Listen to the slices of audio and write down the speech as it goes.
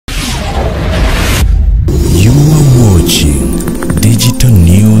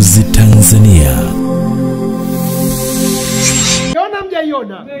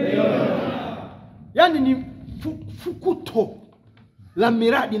fukuto la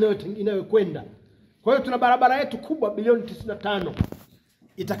miradi inayokwenda. Kwa hiyo tuna barabara yetu kubwa bilioni 95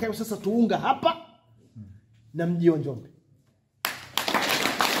 itakayo sasa tuunga hapa na mji wa Njombe.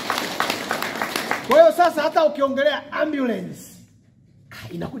 Kwa hiyo sasa hata ukiongelea ambulance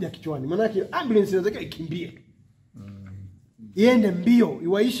inakuja kichwani. Maana yake ambulance inaweza ikimbie. Iende mbio,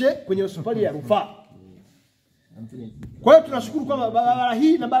 iwaishe kwenye hospitali ya rufaa. Kwa hiyo tunashukuru kwamba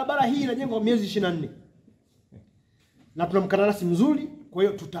barabara hii inajengwa miezi 24. Na tuna mkandarasi mzuri, kwa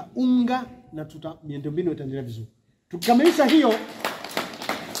hiyo tutaunga na miundombinu itaendelea vizuri. Tukikamilisha hiyo,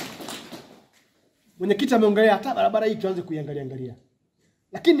 mwenyekiti ameongelea hata barabara hii tuanze kuiangalia.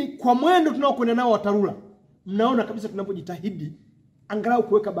 Lakini kwa mwendo tunaokwenda nao wa TARURA, mnaona kabisa tunapojitahidi angalau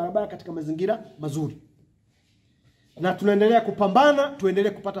kuweka barabara katika mazingira mazuri. Na tunaendelea kupambana, tuendelee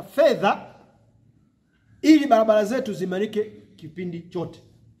kupata fedha ili barabara zetu zimarike kipindi chote.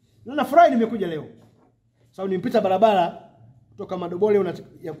 Na nafurahi nimekuja leo. Sababu nimepita barabara kutoka Madobole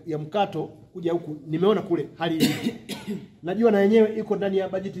ya Mkato kuja huku, nimeona kule hali hii. Najua na yenyewe iko ndani ya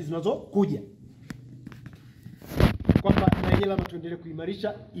bajeti zinazokuja. Kwamba na yenyewe lazima tuendelee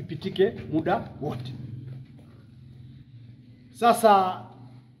kuimarisha ipitike muda wote. Sasa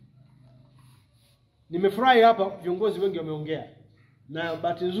nimefurahi hapa viongozi wengi wameongea. Na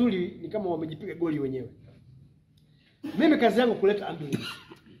bahati nzuri ni kama wamejipiga goli wenyewe. Mimi kazi yangu kuleta ambulance.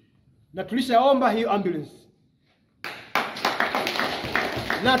 Na tulishaomba hiyo ambulance.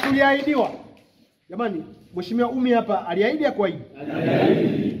 Na tuliahidiwa. Jamani, Mheshimiwa Umi hapa aliahidi ya kuahidi.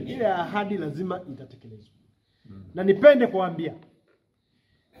 Ile ahadi lazima itatekelezwa. Na nipende kuambia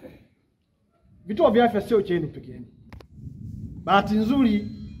vituo vya afya sio chenu pekee yenu. Bahati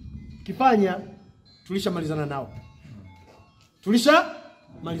nzuri kifanya tulishamalizana nao.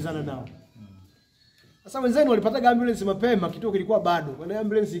 Sasa wenzenu walipata ambulance mapema, kituo kilikuwa bado. Kwa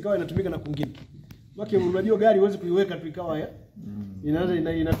ambulance ikawa inatumika na kwingine. Maki unajua gari huwezi kuiweka tu ikawa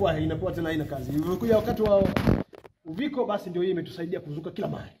inakuwa tena haina kazi. Ilikuja wakati wa uviko, basi ndio hii imetusaidia kuzuka kila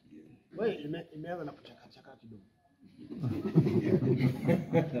mahali. Wewe imeanza na kuchaka kidogo.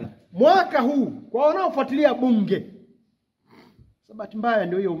 Mwaka huu kwa wanaofuatilia bunge, sababu mbaya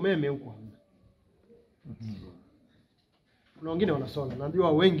ndio hiyo umeme huko. Kuna wengine wanasoma,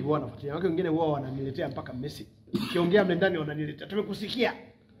 naambiwa wengi wao wanafuatilia, wengine wao wananiletea mpaka message. Nikiongea mle ndani wananiletea, tumekusikia.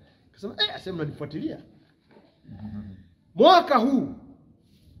 Akasema asema mnanifuatilia. Mwaka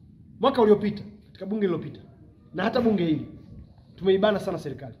uliopita, katika bunge lililopita na hata bunge hili tumeibana sana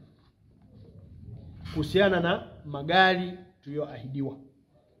serikali kuhusiana na magari tuliyoahidiwa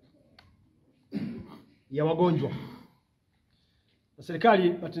ya wagonjwa. Na serikali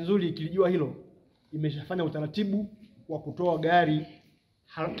bahati nzuri ikilijua hilo imeshafanya utaratibu wa kutoa gari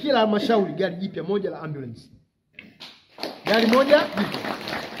kila halmashauri gari jipya moja la ambulance. Gari moja jipya.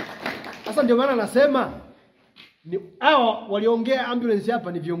 Sasa ndio maana nasema ni hao waliongea ambulance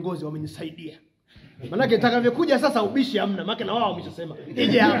hapa ni viongozi wamenisaidia. Maana itakavyokuja sasa ubishi hamna, maana na wao wameshasema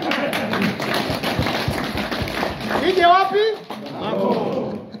ije hapa. Ije wapi? Hapo.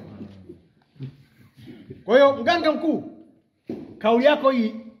 Kwa hiyo mganga mkuu, kauli yako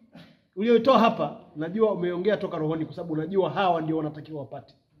hii uliyoitoa hapa, najua umeongea toka rohoni kwa sababu unajua hawa ndio wanatakiwa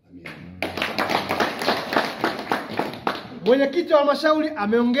wapate. Mwenyekiti wa halmashauri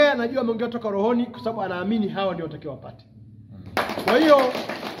ameongea, najua ameongea toka rohoni kwa sababu anaamini hawa ndio wanatakiwa wapate. Kwa hiyo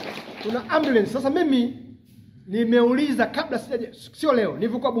tuna ambulance. Sasa mimi nimeuliza kabla sio leo,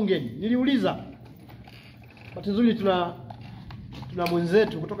 nilivyokuwa bungeni, niliuliza. Bahati nzuri tuna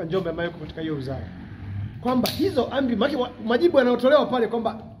mwenzetu kutoka Njombe ambaye yuko katika hiyo wizara. Kwamba hizo majibu yanayotolewa pale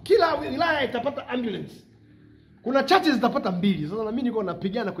kwamba kila wilaya itapata ambulance. Kuna chache zitapata 2. Sasa na mimi niko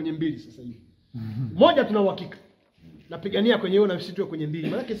napigana kwenye 2 sasa hivi. Moja tuna uhakika. Napigania kwenye hiyo na sisi tuwe kwenye 2.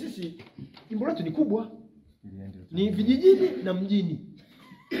 Maana sisi jimbo letu ni kubwa. Ni vijijini na mjini.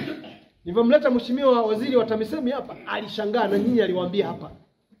 Nilipomleta mheshimiwa waziri wa TAMISEMI hapa, alishangaa na nyinyi aliwaambia hapa.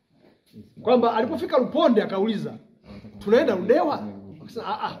 Kwamba alipofika Luponde akauliza, "Tunaenda Ludewa?" Akasema,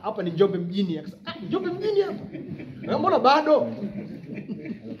 hapa ni Njombe mjini." Akasema, "Njombe mjini hapa? Na mbona bado?"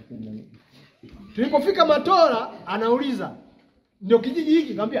 Tulipofika Matora anauliza, "Ndio kijiji hiki?"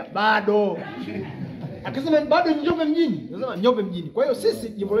 Nikamwambia, "Bado." Akasema, "Bado ni Njombe mjini?" Akasema, "Njombe mjini." Kwa hiyo sisi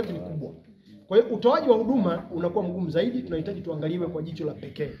jimbo letu ni kubwa. Kwa hiyo utoaji wa huduma unakuwa mgumu zaidi, tunahitaji tuangaliwe kwa jicho la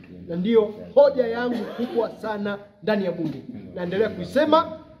pekee. Na ndio hoja yangu kubwa sana ndani ya bunge. Naendelea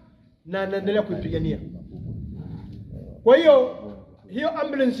kuisema na naendelea kuipigania. Kwa hiyo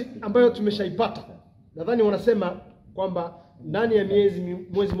ambulance ambayo tumeshaipata, nadhani wanasema kwamba ndani ya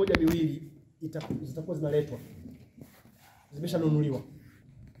mwezi moja miwili zitakuwa zinaletwa. Zimeshanunuliwa.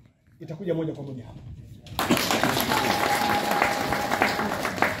 Itakuja moja kwa moja hapa.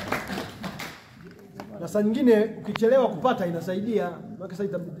 Na saa nyingine ukichelewa kupata inasaidia, maana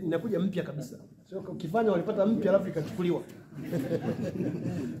sasa inakuja mpya kabisa. Sio ukifanya walipata mpya alafu ikachukuliwa.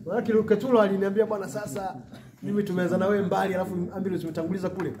 Maana kile Ketula aliniambia bwana, sasa mimi tumeanza na wewe mbali alafu ambulance umetanguliza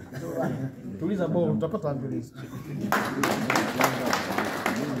kule. Tuliza bora utapata ambulance.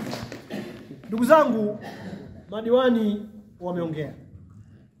 Ndugu zangu, madiwani wameongea.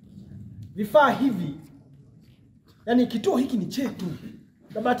 Vifaa hivi, yani kituo hiki ni chetu.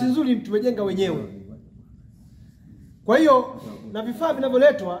 Na bahati nzuri tumejenga wenyewe. Kwa hiyo na vifaa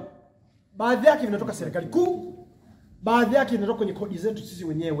vinavyoletwa baadhi yake vinatoka serikali kuu, baadhi yake vinatoka kwenye kodi zetu sisi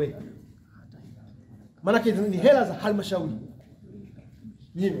wenyewe. Maana ni hela za halmashauri.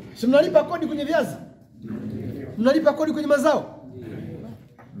 Nini? Si mnalipa kodi kwenye viazi? Mnalipa kodi kwenye mazao?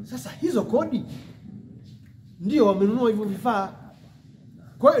 Sasa hizo kodi ndio wamenunua hivyo vifaa.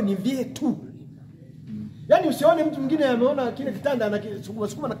 Kwa hiyo ni vyetu. Yaani usione mtu mwingine ameona kile kitanda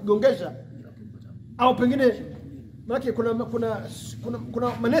anakisukuma na kigongesha, au pengine maana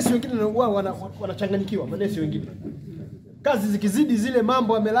kuna manesi wengine wao wanachanganyikiwa, manesi wengine. Kazi zikizidi zile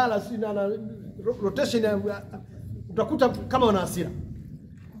mambo amelala na rotation utakuta kama wana hasira.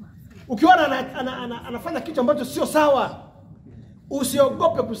 Ukiona anafanya kitu ambacho sio sawa,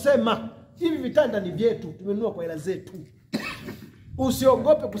 usiogope kusema hivi vitanda ni vyetu, tumenunua kwa hela zetu.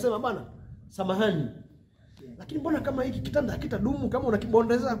 Usiogope kusema bana, samahani, lakini mbona kama hiki kitanda hakitadumu kama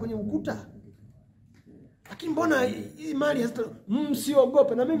unakibondeza kwenye ukuta? Lakini mbona hii mali hazita,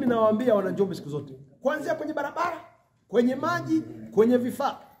 msiogope. Na mimi nawaambia wana Njombe siku zote, kuanzia kwenye barabara, kwenye maji, kwenye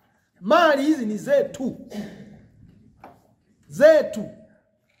vifaa, mali hizi ni zetu. Zetu.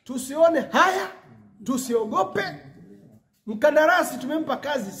 Tusione haya, tusiogope. Mkandarasi tumempa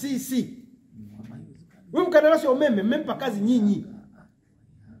kazi sisi. Huyu mkandarasi wa umeme mmempa kazi nyinyi.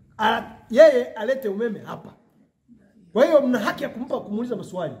 Yeye alete umeme hapa. Kwa hiyo mna haki ya kumuuliza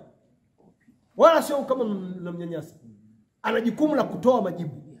maswali. Wala sio kama mnamnyanyasa. Ana jukumu la kutoa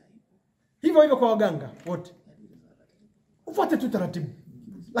majibu. Hivyo hivyo kwa waganga wote. Ufuate tu taratibu.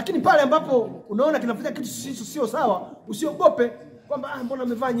 Lakini pale ambapo unaona kinafanya kitu sio sawa, usiogope kwamba mbona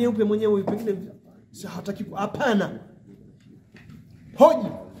amevaa nyeupe mwenyewe pengine hataki. Hapana. Hoji.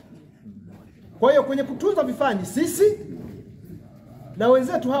 Kwa hiyo kwenye kutunza vifaa ni sisi, na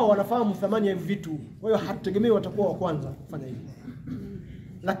wenzetu hao wanafahamu thamani ya vitu. Kwa hiyo hatutegemei watakuwa wa kwanza kufanya hivi.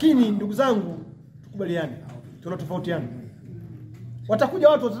 Lakini ndugu zangu, tukubaliane, tunatofautiana. Watakuja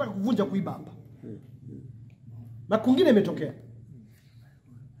watu watataka kuvunja kuiba hapa. Na kungine imetokea.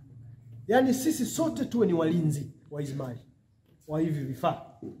 Yaani sisi sote tuwe ni walinzi wa hizi mali, wa hivi vifaa,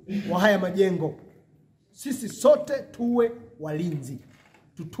 wa haya majengo. Sisi sote tuwe walinzi.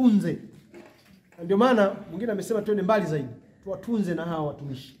 Tutunze. Ndio maana mwingine amesema tuende mbali zaidi. Tuwatunze na hawa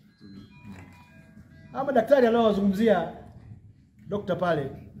watumishi. Ama daktari anaowazungumzia dokta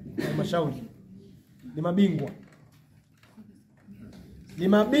pale Halmashauri ni mabingwa. Ni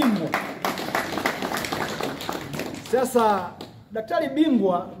mabingwa. Sasa daktari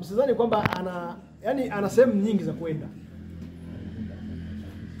bingwa, msidhani kwamba ana sehemu nyingi za kwenda.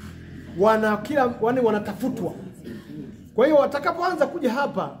 Wanatafutwa. Kwa hiyo watakapoanza kuja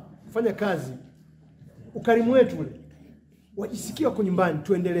hapa kufanya kazi, ukarimu wetu ule wajisikie wako nyumbani,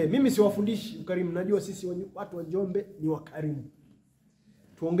 tuendelee. Mimi siwafundishi ukarimu, najua sisi watu wa Njombe ni wakarimu.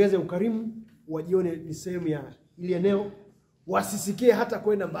 Tuongeze ukarimu, wajione ni sehemu ya ile eneo, wasisikie hata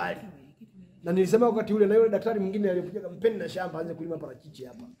kwenda mbali. Na nilisema wakati ule na yule daktari mwingine aliyekuja kampeni na shamba aanze kulima parachichi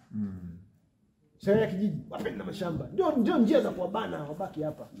hapa. Sasa ya kijiji, wapeni na mashamba. Ndio njia za kuwabana wabaki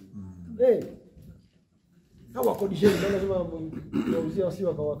hapa. Hawa kodisheni ndio lazima wauzia wasi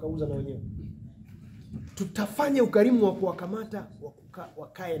wakauza na wenyewe. Tutafanya ukarimu wa kuwakamata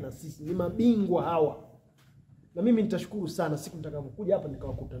wakae na sisi. Ni mabingwa hawa. Na mimi nitashukuru sana siku nitakapokuja hapa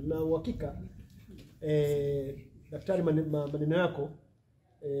nikawakuta. Na uhakika daktari, maneno yako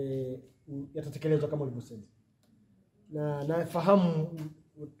yatatekelezwa kama ulivyosema. Na nafahamu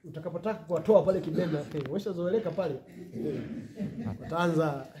utakapotaka kuwatoa pale Kibena, washazoeleka pale.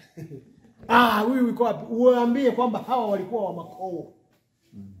 Utaanza huyu yuko wapi? Uambie kwamba hawa walikuwa wa Makoo.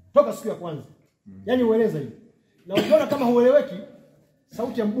 Toka siku ya kwanza. Yaani ueleza hivi. Na ukiona kama hueleweki,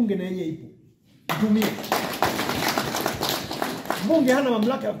 sauti ya mbunge na yenyewe ipo. Tumie. Mbunge hana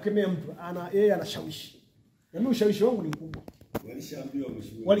mamlaka ya kukemea mtu. Yeye anashawishi. Na mimi ushawishi wangu ni mkubwa.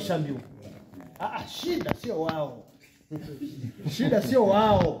 Walishaambiwa. Shida sio wao. Shida sio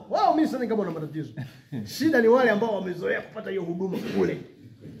wao. Wao mimi sasa kama wana matatizo. Shida ni wale ambao wamezoea kupata hiyo huduma kule.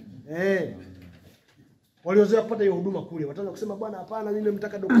 Waliozoea kupata hiyo huduma kule. Wataanza kusema bwana hapana, mimi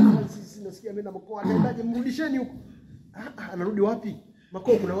nimtaka daktari, sisi nasikia ameenda Makoo, ataendaje? Mrudisheni huko. Anarudi wapi?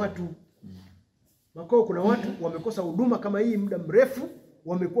 Makoo kuna watu. Makoo kuna watu wamekosa huduma kama hii muda mrefu,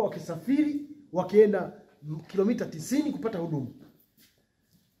 wamekuwa wakisafiri, wakienda kilomita 90 kupata huduma.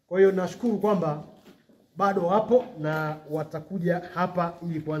 Kwa hiyo nashukuru kwamba bado wapo na watakuja hapa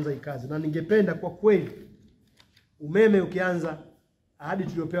ili kuanza hii kazi. Na ningependa kwa kweli umeme ukianza, ahadi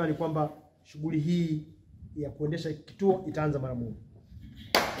tuliyopewa ni kwamba shughuli hii ya kuendesha kituo itaanza mara moja.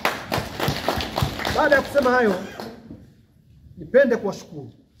 Baada ya kusema hayo, nipende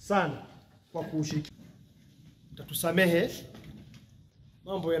kuwashukuru sana kwa kushiriki. Mtatusamehe,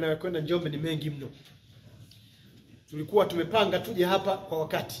 mambo yanayokwenda Njombe ni mengi mno. Tulikuwa tumepanga tuje hapa kwa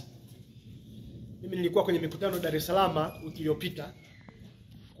wakati. Mimi nilikuwa kwenye mikutano Dar es Salaam wiki iliyopita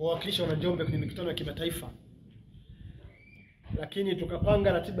kwa wakilisha wana Njombe kwenye mikutano ya kimataifa. Lakini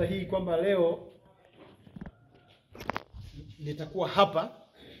tukapanga ratiba hii kwamba leo nitakuwa hapa.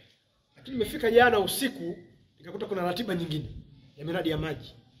 Lakini nimefika jana usiku nikakuta kuna ratiba nyingine ya miradi ya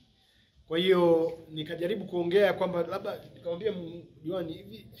maji. Kwa hiyo nikajaribu kuongea kwamba labda nikamwambia diwani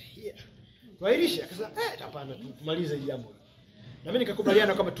hivi tuahirishe, akasema hapana, tumalize hili jambo. Na mimi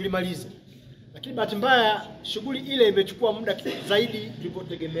nikakubaliana kwamba tulimalize. Lakini bahati mbaya shughuli ile imechukua muda zaidi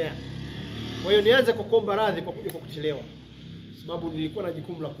tulipotegemea. Kwa hiyo nianze kuomba radhi kwa kuja kwa kuchelewa. Sababu nilikuwa na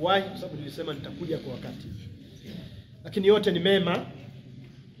jukumu la kuwahi, kwa sababu nilisema nitakuja kwa wakati. Lakini yote ni mema.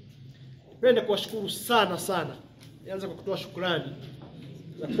 Napenda kuwashukuru sana sana. Nianze kwa kutoa shukrani.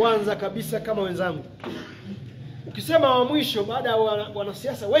 La kwanza kabisa kama wenzangu. Ukisema wa mwisho baada ya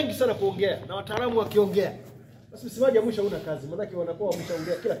wanasiasa wengi sana kuongea na wataalamu wakiongea, basi msemaji wa mwisho huna kazi, maana wanakuwa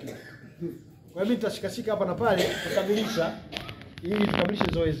wameshaongea kila kitu. Kwa hiyo nitashikashika hapa na pale tukamilisha ili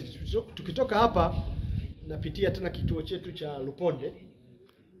tukamilishe zoezi. Tukitoka hapa napitia tena kituo chetu cha Luponde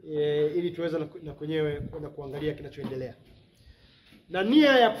ili tuweze na kwenyewe kwenda kuangalia kinachoendelea. Na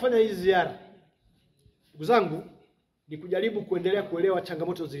nia ya kufanya hizi ziara, ndugu zangu, ni kujaribu kuendelea kuelewa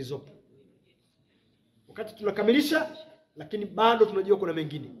changamoto zilizopo. Wakati tunakamilisha, lakini bado tunajua kuna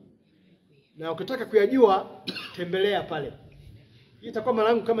mengine. Na ukitaka kuyajua, tembelea pale. Hii itakuwa mara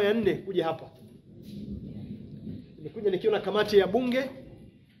yangu kama ya 4 kuja hapa. Nimekuja nikiwa na kamati ya Bunge,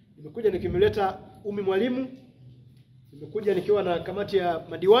 nimekuja nikimleta Mwalimu, nimekuja nikiwa na kamati ya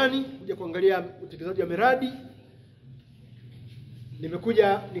madiwani kuja kuangalia utekelezaji wa miradi.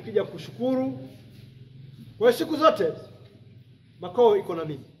 Nikija kushukuru. Kwa siku zote makao iko na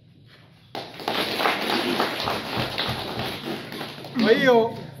mimi. Kwa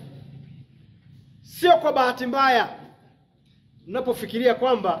hiyo sio kwa bahati mbaya mnapofikiria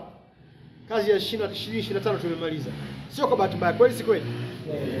kwamba kazi ya 2025 tumemaliza. Sio kwa bahati mbaya, kweli si kweli?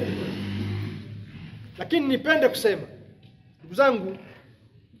 Lakini nipende kusema, ndugu zangu,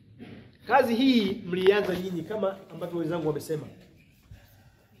 kazi hii mlianza nyinyi kama ambavyo wenzangu wamesema.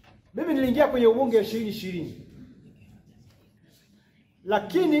 Mimi niliingia kwenye ubunge 2020.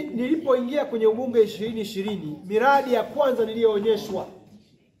 Lakini nilipoingia kwenye ubunge 2020, miradi ya kwanza niliyoonyeshwa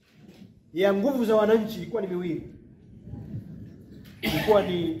ya nguvu za wananchi ilikuwa ni miwili. Ilikuwa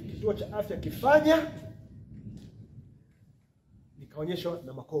ni kituo cha afya Kifanya, nikaonyeshwa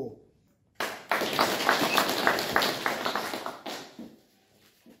na Makoo.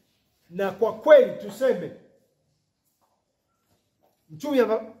 Na kwa kweli tuseme, mchumi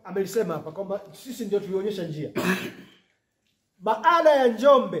amelisema hapa kwamba sisi ndio tulionyesha njia. Baada ya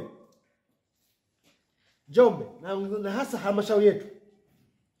Njombe na hasa halmashauri yetu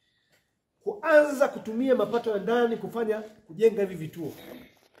kuanza kutumia mapato ya ndani kujenga hivi vituo.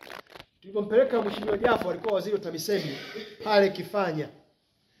 Tulipompeleka Mheshimiwa Jafo, alikuwa waziri wa TAMISEMI pale Kifanya,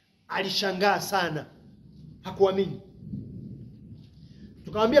 alishangaa sana, hakuamini.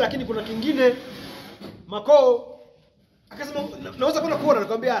 Tukamwambia lakini kuna kingine Makoo, akasema naweza kwenda kuona.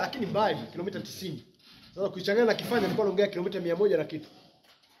 Nikamwambia lakini mbali, kilomita 90. Sasa kuichanganya na Kifanya nilikuwa naongea kilomita 100 na kitu.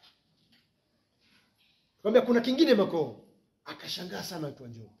 Nikamwambia kuna kingine Makoo. Akashangaa sana watu wa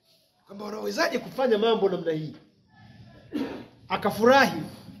Njombe. Kwamba wanawezaje kufanya mambo namna hii? Akafurahi.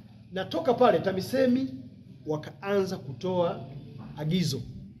 Na toka pale TAMISEMI wakaanza kutoa agizo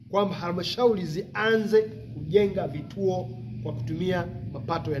kwamba halmashauri zianze kujenga vituo kwa kutumia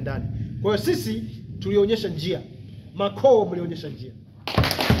mapato ya ndani. Kwa hiyo sisi tulionyesha njia, Makoo mlionyesha njia.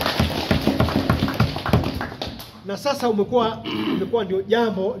 Na sasa umekuwa ndio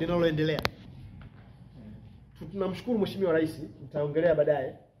jambo linaloendelea. Tunamshukuru Mheshimiwa Rais, nitaongelea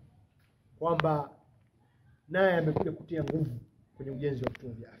baadaye, kwamba naye amekuja kutia nguvu kwenye ujenzi wa vituo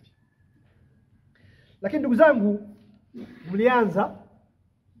vya afya. Lakini ndugu zangu, mlianza,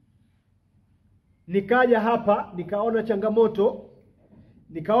 nikaja hapa, nikaona changamoto,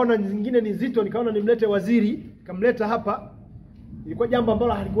 nikaona zingine ni nzito, nikaona nimlete waziri, nikamleta hapa. Ilikuwa jambo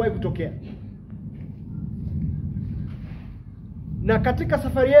ambalo halikuwahi kutokea. Na katika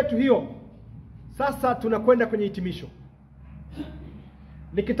safari yetu hiyo, sasa tunakwenda kwenye hitimisho.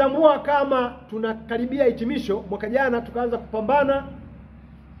 Nikitambua kama tunakaribia hitimisho, mwaka jana tukaanza kupambana,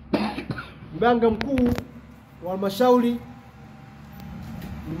 mganga mkuu wa halmashauri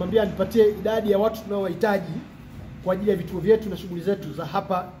nimwambia nipatie idadi ya watu tunaowahitaji kwa ajili ya vituo vyetu na shughuli zetu za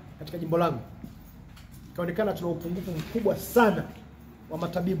hapa katika jimbo langu. Ikaonekana tuna upungufu mkubwa sana wa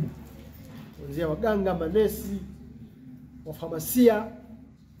matabibu, kuanzia waganga, manesi, wafamasia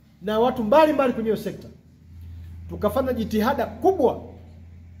na watu mbalimbali kwenye hiyo sekta. Tukafanya jitihada kubwa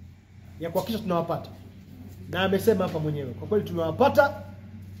ya kuhakikisha tunawapata, na amesema hapa mwenyewe kwa kweli tumewapata,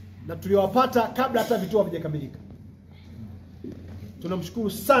 na tuliwapata kabla hata vituo havijakamilika. Tunamshukuru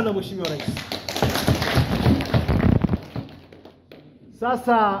sana Mheshimiwa Rais.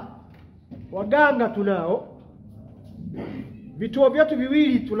 Sasa waganga tunao, vituo vyetu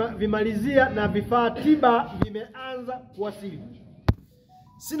viwili tunavimalizia na vifaa tiba vimeanza kuwasili.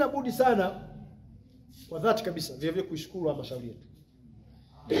 Sina budi sana kwa dhati kabisa vile kuishukuru halmashauri yetu.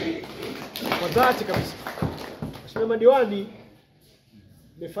 Kwa dhati kabisa. Mheshimiwa madiwani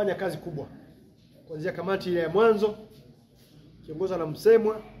mmefanya kazi kubwa. Kuanzia kamati ile ya mwanzo kiongozwa na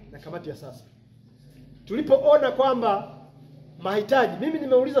Msemwa na kamati ya sasa. Tulipoona kwamba mahitaji, mimi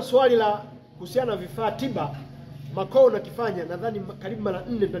nimeuliza swali la kuhusiana na vifaa tiba makao na kifanya nadhani karibu mara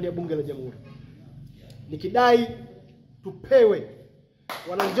 4 ndani ya bunge la Jamhuri. Nikidai tupewe.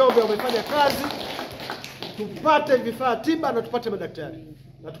 Wana Njombe wamefanya kazi, tupate vifaa tiba na tupate madaktari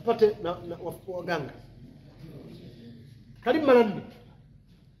na tupate na waganga. Karibu mara 4.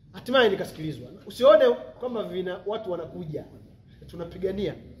 Hatimaye nikasikilizwa. Usione kwamba vina watu wanakuja.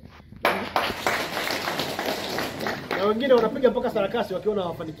 Tunapigania. Na wengine wanapiga mpaka sarakasi wakiona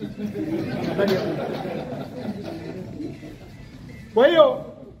hawafanikiwi. Ndani ya bunge. Kwa hiyo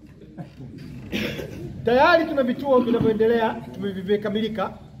tayari tuna vituo vinavyoendelea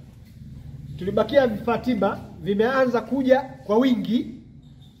tumevikamilika. Tulibakia vifaa tiba vimeanza kuja kwa wingi,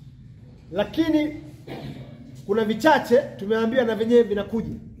 lakini kuna vichache tumeambiwa na venyewe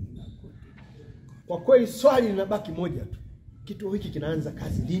vinakuja. Kwa kweli swali linabaki moja tu. Kituo hiki kinaanza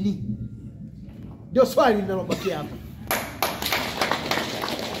kazi lini? Ndio swali linalobakia hapa.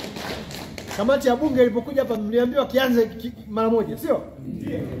 Kamati ya bunge ilipokuja hapa mliambiwa kianze mara moja, sio?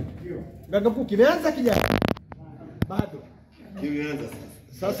 Ndio. Mganga mkuu kimeanza kijana? Bado. Kimeanza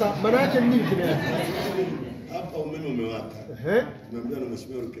sasa. Sasa maana yake nini kimeanza? Hapa umeme umewaka. Tunaambiwa na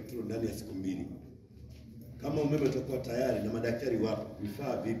Mheshimiwa Ruketuro ndani ya siku 2. Kama umeme utakuwa tayari na madaktari wapo,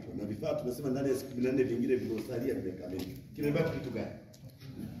 vifaa vipo. Na vifaa tumesema ndani ya siku 14 vingine vilivyosalia vimekamilika. Kimebaki kitu gani?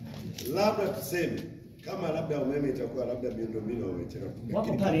 Labda tuseme kama labda umeme itakuwa labda miundombinu wamechelewa.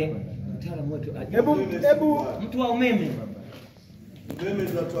 Wako pale mtaalamu wetu. Hebu mtu wa umeme. Umeme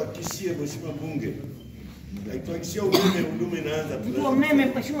tunatuhakikishie Mheshimiwa Mbunge. Haituhakikishie umeme huduma inaanza. Mtu wa umeme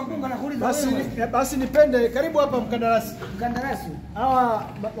Mheshimiwa Mbunge anakuuliza. Basi nipende karibu hapa mkandarasi. Mkandarasi. Hawa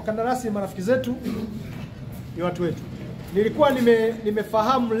wakandarasi marafiki zetu ni watu wetu. Nilikuwa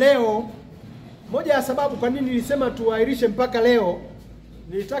nimefahamu leo moja ya sababu kwa nini nilisema tuahirishe mpaka leo.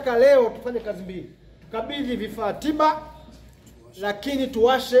 Nilitaka leo tufanye kazi mbili. Tukabidhi vifaa tiba lakini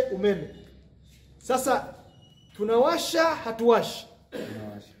tuwashe umeme. Sasa tunawasha hatuwashi?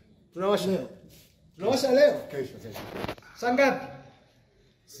 Tunawasha leo. Tunawasha leo? Kesho. Saa ngapi?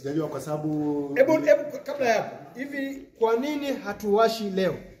 Sijajua kwa sababu Hebu kabla ya hapo. Hivi kwa nini hatuwashi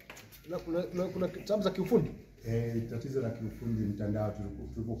leo? Kuna sababu za kiufundi? Tatizo la kiufundi mtandao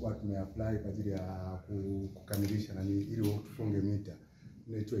tulipokuwa tumeapply kwa ajili ya kukamilisha na ili tufunge mita.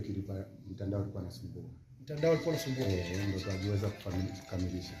 Network ilikuwa mtandao ulikuwa unasumbua. Mtandao ulikuwa unasumbua. Ndio tuweza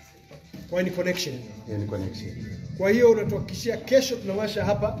kukamilisha. Kwa ni connection. Ni connection. Kwa hiyo unatuhakikishia kesho tunawasha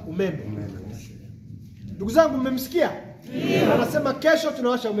hapa umeme. Ndugu zangu mmemsikia? Ndio. Anasema kesho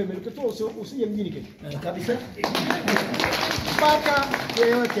tunawasha umeme. Nikitoa usije mjini kesho. Kabisa. Mpaka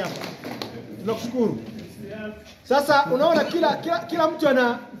yote hapa. Tunakushukuru. Sasa unaona kila mtu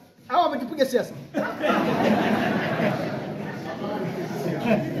ana hao amekipiga siasa.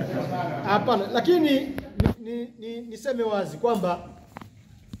 Hapana, lakini niseme wazi kwamba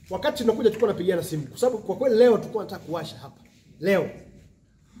wakati tunakuja tulikuwa tunapigana simu kwa sababu kwa kweli leo tulikuwa tunataka kuwasha hapa. Leo.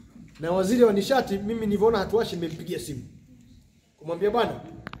 Na waziri wa nishati mimi nilivyoona hatuwashi nimempigia simu. Kumwambia bwana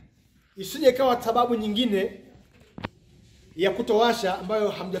isije ikawa sababu nyingine ya kutowasha ambayo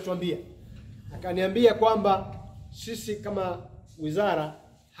hamjatuambia. Akaniambia kwamba sisi kama wizara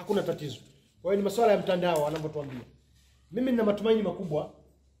hakuna tatizo. Kwa hiyo ni masuala ya mtandao anavyotuambia. Mimi nina matumaini makubwa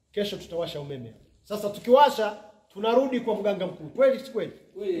kesho tutawasha umeme. Sasa tukiwasha tunarudi kwa mganga mkuu. Kweli si kweli?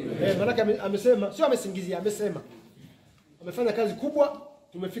 Maana amesema, sio amesingizia, amesema. Amefanya kazi kubwa,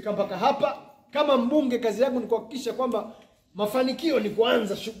 tumefika mpaka hapa. Kama mbunge kazi yangu ni kuhakikisha kwamba mafanikio ni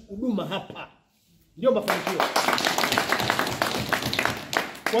kuanza huduma hapa. Ndio mafanikio.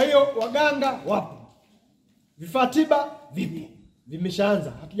 Kwa hiyo waganga wapo. Vifaa tiba vipo.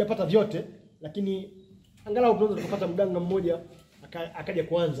 Vimeshaanza. Hatujapata vyote lakini angalau tunaweza kupata mganga mmoja akaja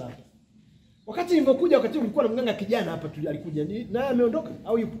kuanza hapa. Wakati nilipokuja wakati ulikuwa na mganga kijana hapa tu alikuja. Naye ameondoka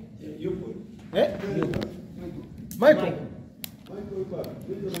au yupo? Yupo. Michael.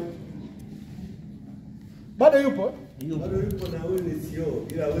 Bado yupo? Bado yupo na wewe ni CEO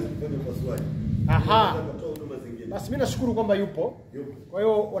ila hawezi kufanya upasuaji. Aha. Basi mimi nashukuru kwamba yupo. Kwa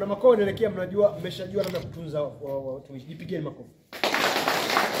hiyo wana makao inaelekea mnajua mmeshajua namna kutunza watu. Jipigeni makofi.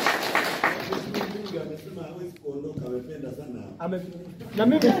 Amesema hawezi kuondoka, amependa sana. Na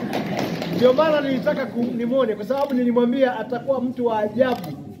mimi ndio maana nilitaka nimuone kwa sababu nilimwambia atakuwa mtu wa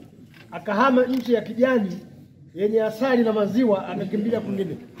ajabu. Akahama nchi ya kijani yenye asali na maziwa akakimbilia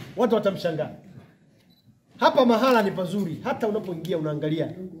kwingine. Watu watamshangaa. Hapa mahala ni pazuri. Hata unapoingia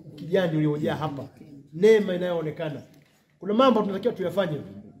unaangalia kijani uliojaa hapa. Neema inayoonekana. Kuna mambo tunatakiwa tuyafanye.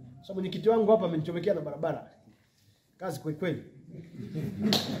 Sababu mwenyekiti wangu hapa amenichomekea na barabara. Kazi kweli kweli.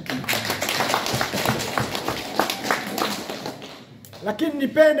 Lakini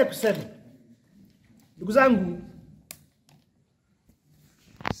nipende kusema ndugu zangu,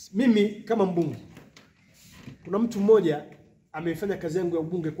 mimi kama mbunge, kuna mtu mmoja ameifanya kazi yangu ya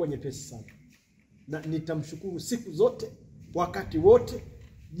ubunge kuwa nyepesi sana, na nitamshukuru siku zote, wakati wote,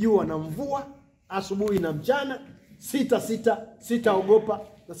 jua na mvua, asubuhi na mchana. Sitaogopa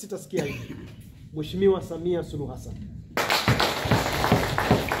na sitasikia hivi. Mheshimiwa Samia Suluhu Hassan.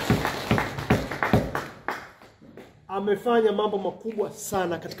 Amefanya mambo makubwa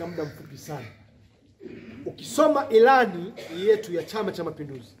sana katika muda mfupi sana. Ukisoma ilani yetu ya Chama cha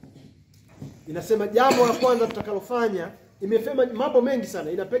Mapinduzi, inasema jambo la kwanza tutakalofanya, imefema mambo mengi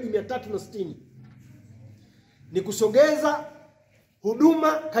sana, ina peji 360. Ni kusogeza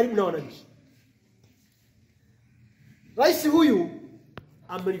huduma karibu na wananchi. Rais huyu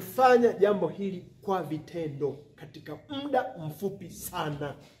amelifanya jambo hili kwa vitendo katika muda mfupi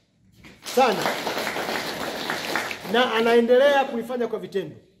sana. Na anaendelea kulifanya kwa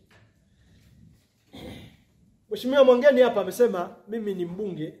vitendo. Mheshimiwa Mwangeni hapa amesema mimi ni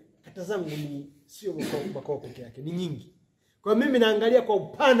mbunge, kata zangu ni sio makao peke yake, ni nyingi. Kwa mimi naangalia kwa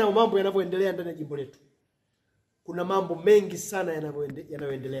upana wa mambo yanavyoendelea ndani ya jimbo letu. Kuna mambo mengi sana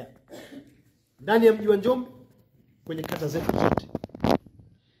yanayoendelea ndani ya mji wa Njombe, kwenye kata zetu zote.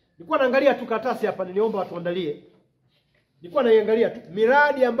 Nilikuwa naangalia tu karatasi hapa, niliomba watu waandalie. Nilikuwa naiangalia tu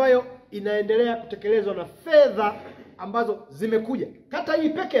miradi ambayo inaendelea kutekelezwa na fedha ambazo zimekuja. Kata hii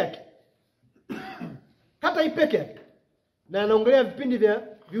peke yake. Kata hii peke yake. Na anaongelea vipindi vya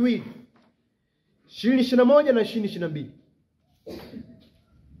viwili. 2021 na 2022.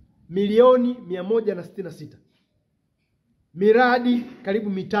 Milioni 166. Miradi karibu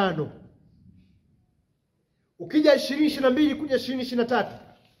 5. Ukija 2022 kuja 2023.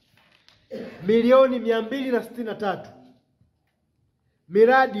 Milioni 263.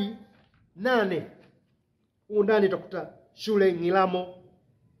 Miradi 8. Huko ndani utakuta shule Ngilamo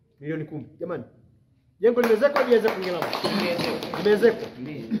milioni 10. Jamani, jengo limezekwa hadi yaweza Ngilamo. Limezekwa.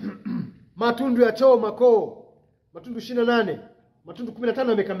 Matundu ya choo makoo, matundu 28, matundu 15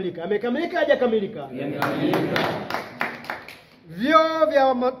 yamekamilika. Yamekamilika hajakamilika? Yamekamilika. Vyoo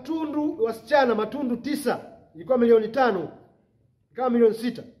vya matundu wasichana matundu 9, ilikuwa milioni 5, ikawa milioni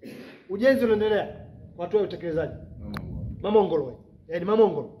 6. Ujenzi unaendelea. Watu wa utekelezaji. Mamongolo. Yaani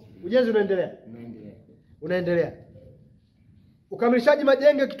Mamongolo. Ujenzi unaendelea. Ukamilishaji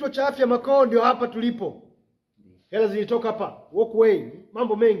majengo ya kituo cha afya Makoo ndio hapa tulipo. Hela zilitoka hapa. Walkway,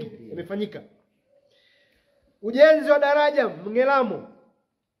 mambo mengi yamefanyika. Ujenzi wa daraja Mngelamo.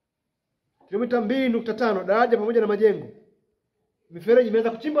 Kilomita 2.5 daraja pamoja na majengo. Mifereji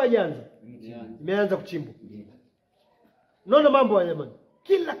imeanza kuchimbwa hajaanza? Imeanza kuchimbwa. Unaona mambo haya jamani.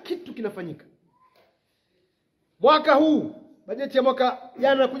 Kila kitu kinafanyika. Mwaka huu, bajeti ya mwaka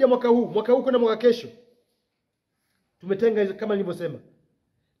jana kuja mwaka huu kuna mwaka kesho. Tumetenga hizo kama nilivyosema.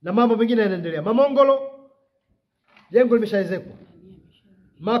 Na mambo mengine yanaendelea. Mamongolo jengo limeshaezekwa.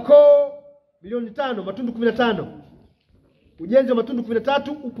 Makoo milioni 5, matundu 15. Ujenzi wa matundu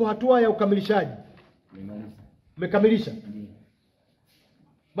 13 upo hatua ya ukamilishaji. Umekamilisha.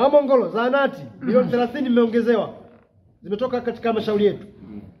 Mamongolo zahanati milioni 30 imeongezewa. Zimetoka katika halmashauri yetu.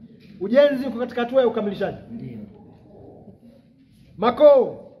 Ujenzi uko katika hatua ya ukamilishaji.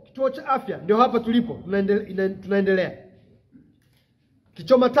 Makoo kituo cha afya ndio hapa tulipo tunaendelea.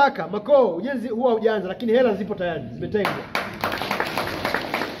 Kichoma taka Makoo ujenzi huwa haujaanza lakini hela zipo tayari zimetengwa.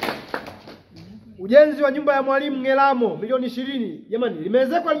 Ujenzi wa nyumba ya mwalimu Ngelamo milioni 20. Jamani,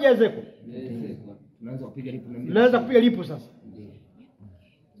 limeezekwa halijaezekwa? Tunaanza kupiga lipo sasa.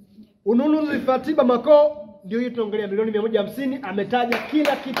 Ununuzi vifaa tiba Makoo ndio hiyo tunaongelea milioni 150. Ametaja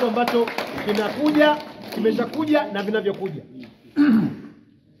kila kitu ambacho kinakuja, kimeshakuja na vinavyokuja.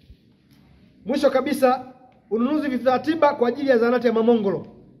 Mwisho kabisa, ununuzi vifaa tiba kwa ajili ya zahanati ya Mamongolo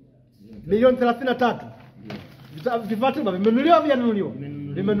milioni 33. Vifaa tiba vimenunuliwa,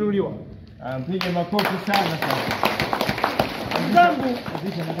 vimenunuliwa. Mpige makofi sana sasa.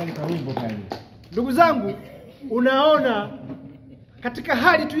 Ndugu zangu, unaona katika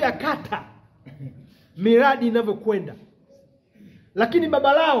hali tu ya kata miradi inavyokwenda, lakini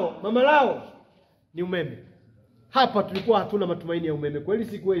mama lao ni umeme. Hapa tulikuwa hatuna matumaini ya umeme, kweli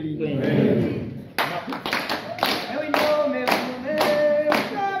si kweli?